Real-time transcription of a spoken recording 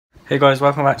Hey guys,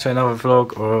 welcome back to another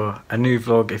vlog, or a new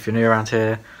vlog if you're new around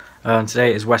here.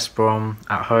 Today is West Brom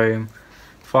at home,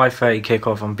 5:30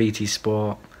 kickoff on BT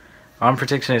Sport. I'm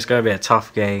predicting it's going to be a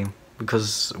tough game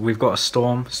because we've got a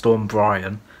Storm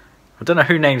Brian. I don't know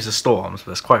who names the Storms,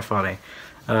 but it's quite funny.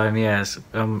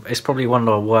 It's probably one of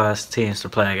the worst teams to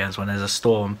play against when there's a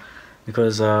Storm,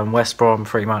 because West Brom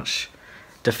pretty much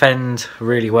defend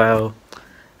really well,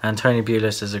 and Tony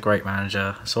Pulis is a great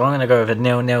manager. So I'm going to go with a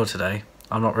 0-0 today.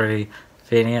 I'm not really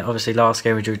feeling it. Obviously last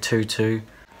game we drew 2-2.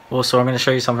 Also, I'm going to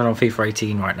show you something on FIFA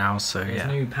 18 right now. So yeah, there's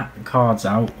new pack of cards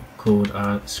out called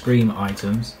Scream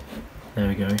Items. There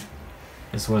we go.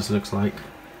 This is what it looks like.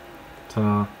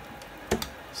 Ta-da.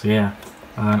 So yeah,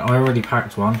 and I already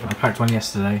packed one. I packed one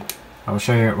yesterday. I'll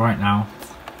show you it right now.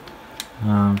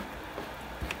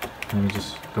 Let me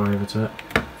just go over to it.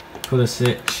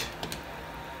 Pulisic,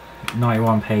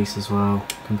 91 pace as well.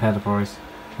 Compare the price.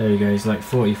 There you go, it's like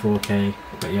 44k,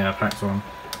 but yeah, I packed one.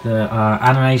 The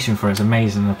animation for it is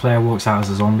amazing. The player walks out as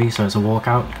a zombie, so it's a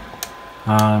walkout.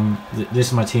 This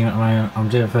is my team at the moment. I'm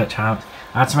doing virtual out.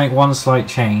 I had to make one slight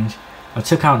change. I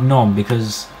took out Nom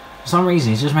because for some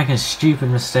reason he's just making stupid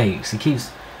mistakes. He keeps,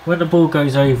 when the ball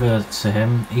goes over to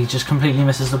him, he just completely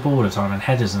misses the ball all the time, and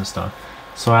headers and stuff.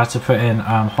 So I had to put in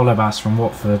Holobas from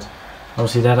Watford.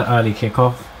 Obviously they're the early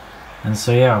kick-off. And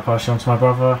so yeah, I'll pass you on to my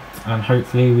brother, and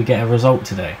hopefully we get a result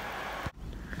today.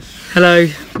 Hello,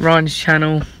 Ryan's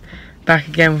channel, back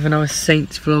again with another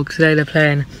Saints vlog. Today they're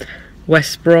playing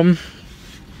West Brom.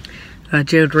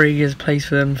 Gerald Rodriguez plays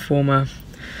for them, former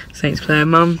Saints player.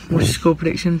 Mum, what's your score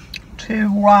prediction?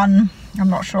 2-1. I'm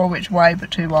not sure which way, but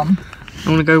 2-1. I'm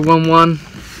going to go 1-1.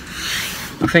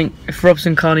 I think if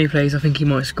Robson Carney plays, I think he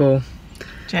might score.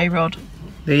 J-Rod.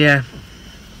 But yeah,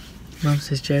 Mum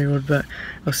says J-Rod, but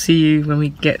I'll see you when we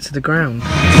get to the ground.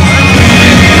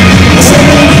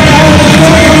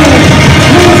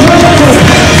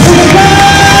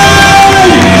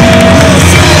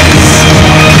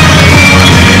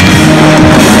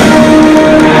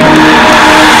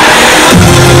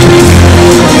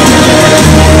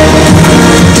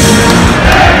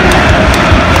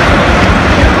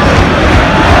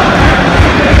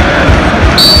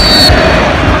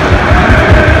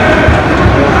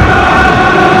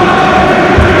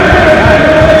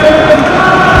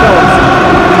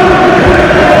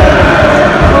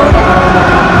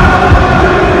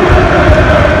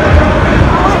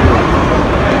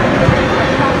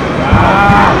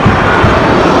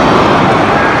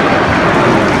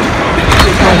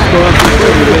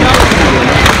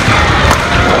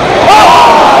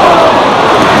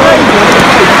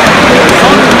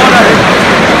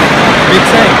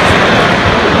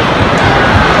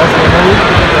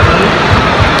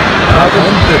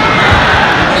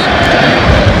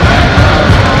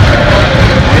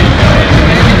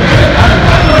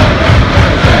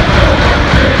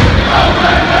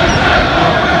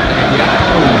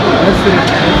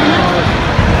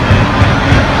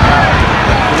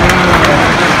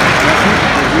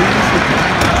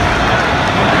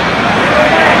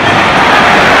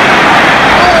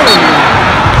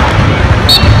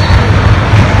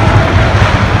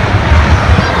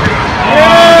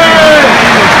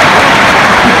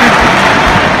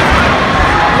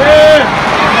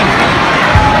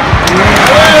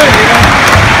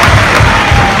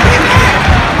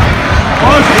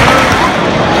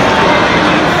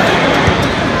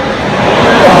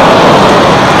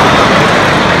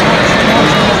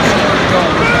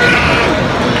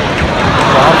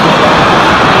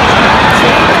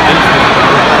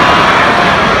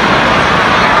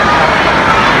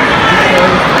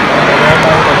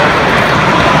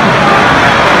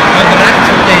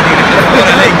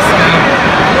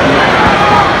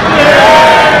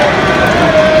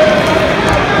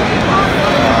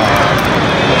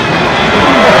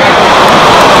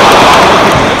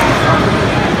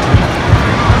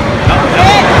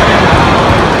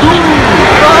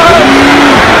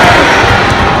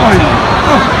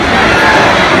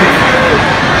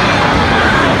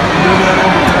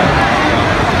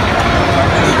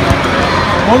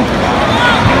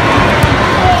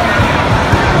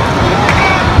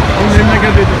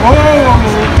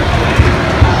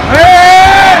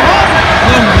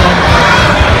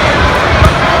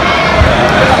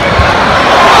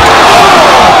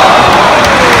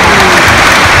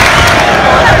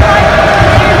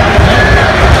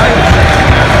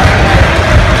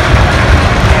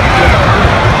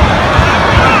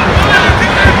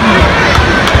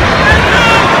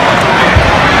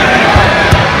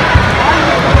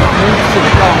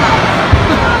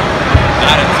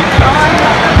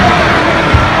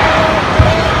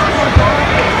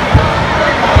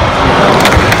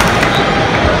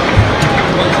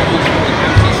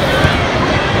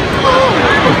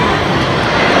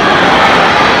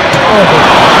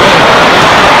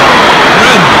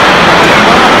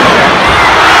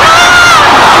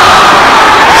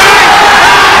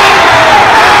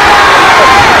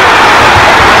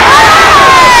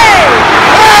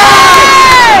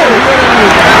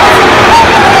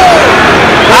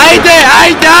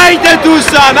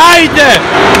 lan haydi.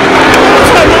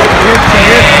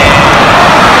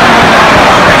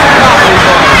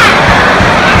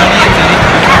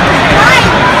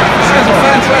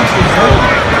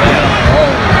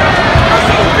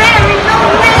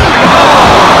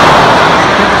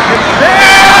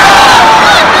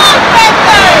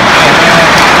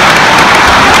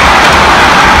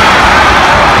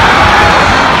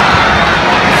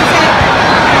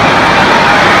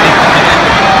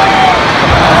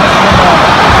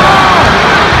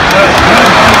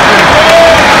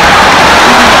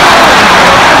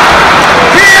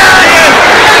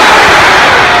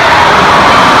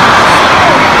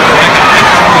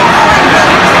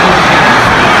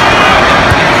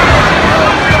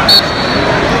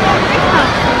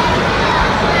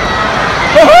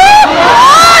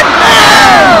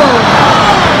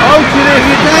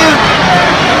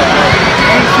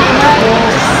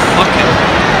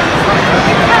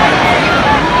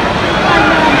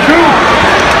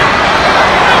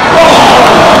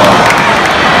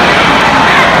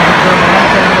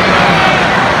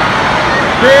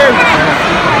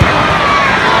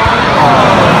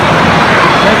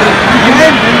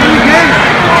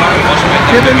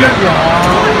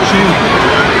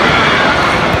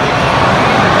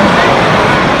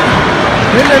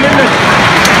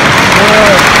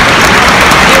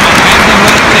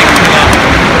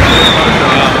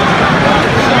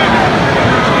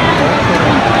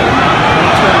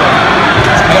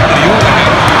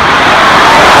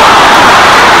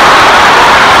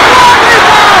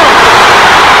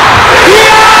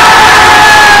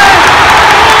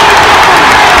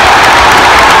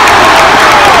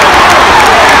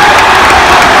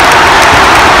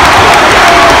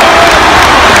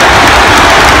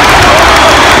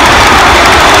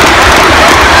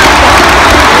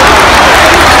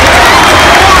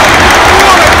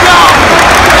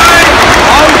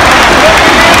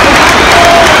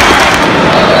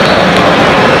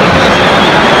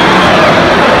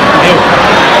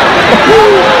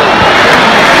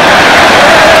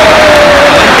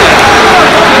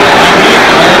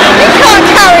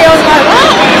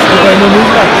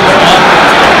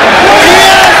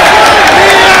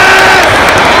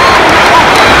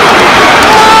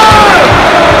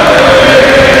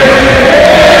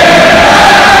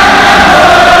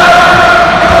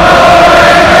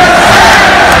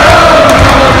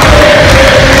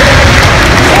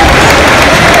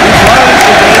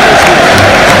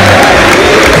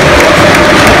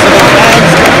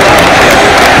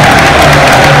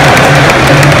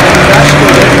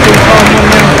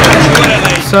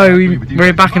 So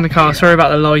we're back in the car. Sorry about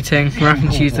the lighting. We're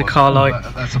having to use the car light.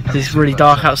 It's really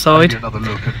dark outside.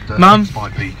 Mum,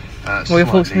 what are your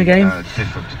thoughts on the game?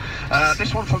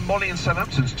 This one from Molly in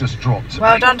Southampton's just dropped.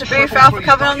 Well done to Boufal for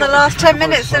coming on the last 10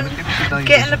 minutes and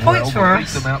getting the points for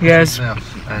us. Yes.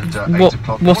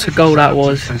 What a goal that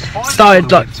was.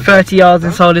 Started like 30 yards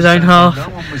inside his own half.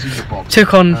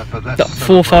 Took on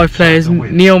 4 or 5 players.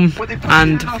 Neom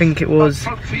and I think it was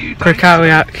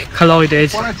Krakawiak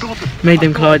collided. Made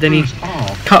them collide. Then he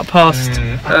cut past,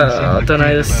 I don't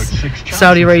know, the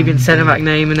Saudi Arabian centre back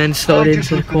name and then slotted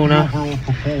into the corner.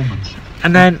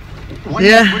 And then,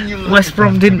 yeah, West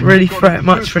Brom didn't really threat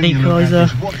much for an equaliser.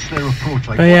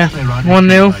 But yeah,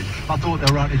 1-0. I thought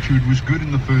their attitude was good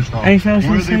in the first half. Anything else you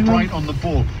were want to they say, bright on the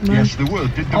ball? No. Yes, they were.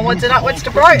 Did Onwards and upwards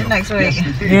to Brighton next week.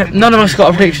 Yeah, none of us got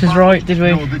our predictions right, did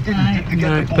we?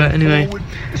 No, but anyway.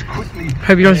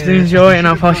 Hope you guys did enjoy, and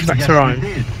I'll pass you back to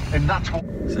Ryan.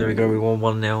 So there we go, we won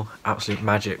 1-0. Absolute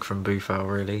magic from Boufal,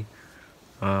 really.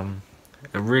 A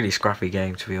really scrappy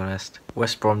game, to be honest.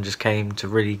 West Brom just came to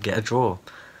really get a draw.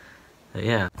 But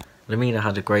yeah, Lamina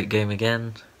had a great game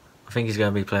again. I think he's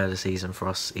going to be player of the season for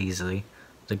us easily.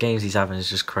 The games he's having is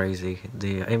just crazy.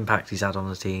 The impact he's had on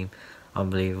the team,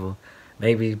 unbelievable.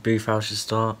 Maybe Boufal should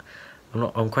start.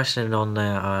 I'm questioning on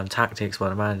their tactics by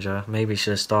the manager. Maybe he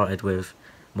should have started with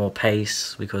more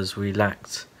pace because we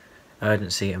lacked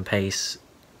urgency and pace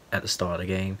at the start of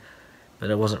the game. But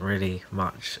there wasn't really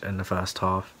much in the first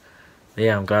half. But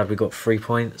yeah, I'm glad we got 3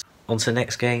 points. On to the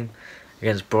next game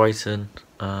against Brighton.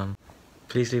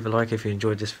 Please leave a like if you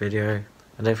enjoyed this video.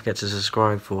 And don't forget to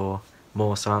subscribe for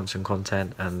more Southampton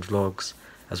content and vlogs,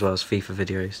 as well as FIFA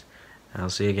videos. And I'll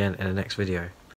see you again in the next video.